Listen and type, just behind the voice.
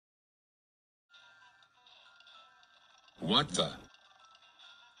What the?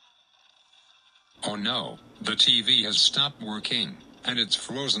 Oh no, the TV has stopped working, and it's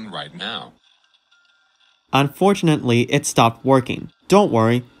frozen right now. Unfortunately, it stopped working. Don't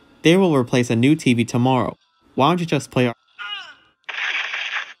worry, they will replace a new TV tomorrow. Why don't you just play our...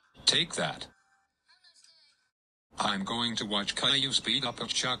 Take that. I'm going to watch Caillou Speed Up at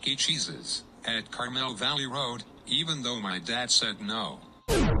Chuck E. Cheese's, at Carmel Valley Road, even though my dad said no.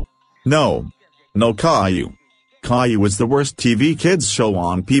 No. No Caillou. Caillou is the worst TV kids show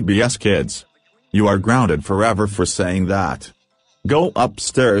on PBS Kids. You are grounded forever for saying that. Go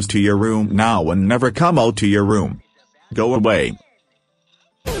upstairs to your room now and never come out to your room. Go away.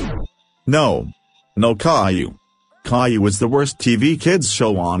 No. No Caillou. Caillou is the worst TV kids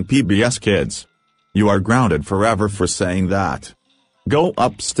show on PBS Kids. You are grounded forever for saying that. Go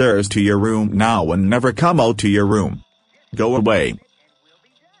upstairs to your room now and never come out to your room. Go away.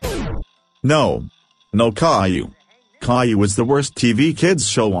 No. No Caillou. Caillou is the worst TV kids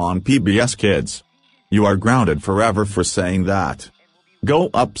show on PBS Kids. You are grounded forever for saying that. Go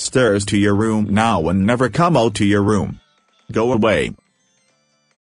upstairs to your room now and never come out to your room. Go away.